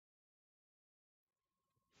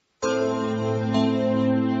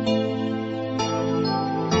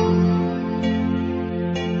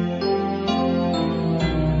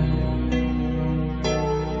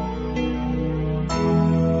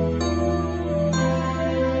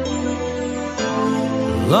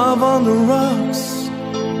Love on the rocks,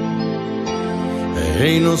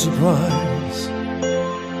 ain't no surprise.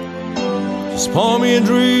 Just pour me a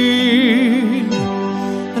drink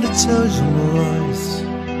and it tells you no lies.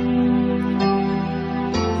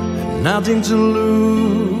 And nothing to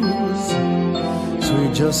lose, so you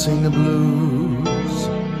just sing the blues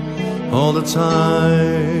all the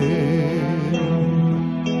time.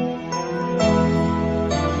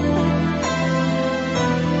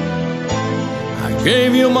 I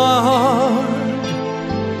gave you my heart,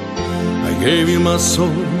 I gave you my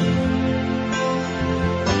soul.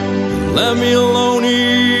 You left me alone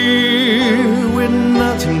here with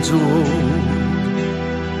nothing to hold.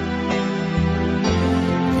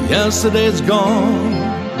 Yesterday's gone,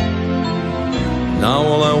 now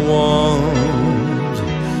all I want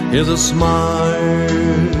is a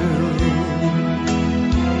smile.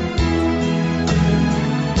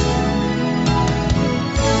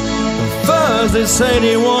 First they say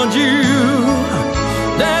they want you,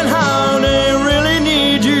 then how they really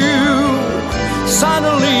need you.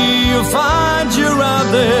 Suddenly you find you're out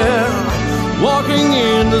there, walking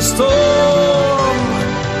in the storm.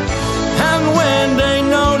 And when they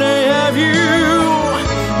know they have you,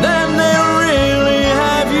 then they really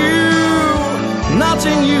have you.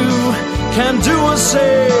 Nothing you can do or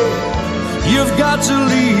say, you've got to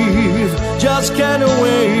leave, just get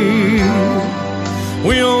away.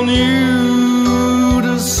 We all knew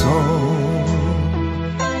the song.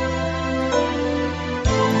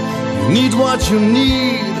 You need what you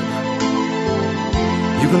need,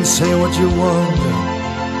 you can say what you want.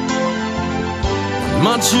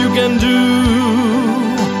 Much you can do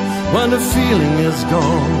when the feeling is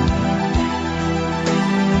gone.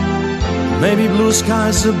 Maybe blue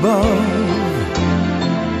skies above,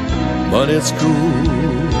 but it's cool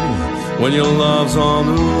when your love's on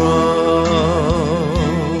the rocks.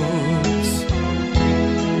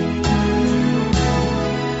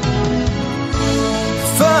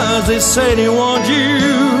 First they say they want you,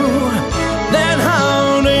 then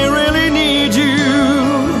how they really need you.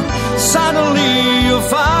 Suddenly you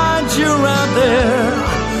find you're out there,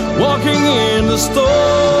 walking in the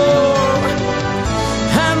storm.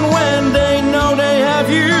 And when they know they have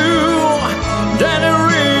you, then they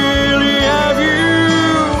really have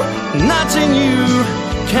you. Nothing you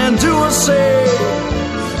can do or say,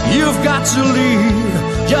 you've got to leave,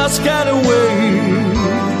 just get away.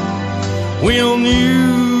 We all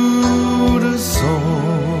knew the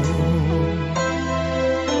song.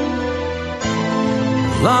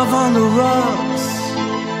 Love on the rocks,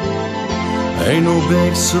 ain't no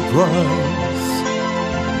big surprise.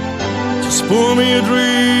 Just pour me a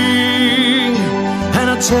drink and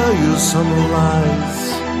I'll tell you some lies.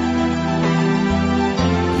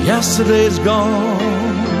 Yesterday's gone,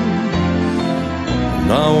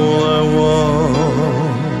 now all I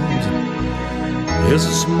want is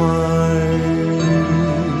a smile.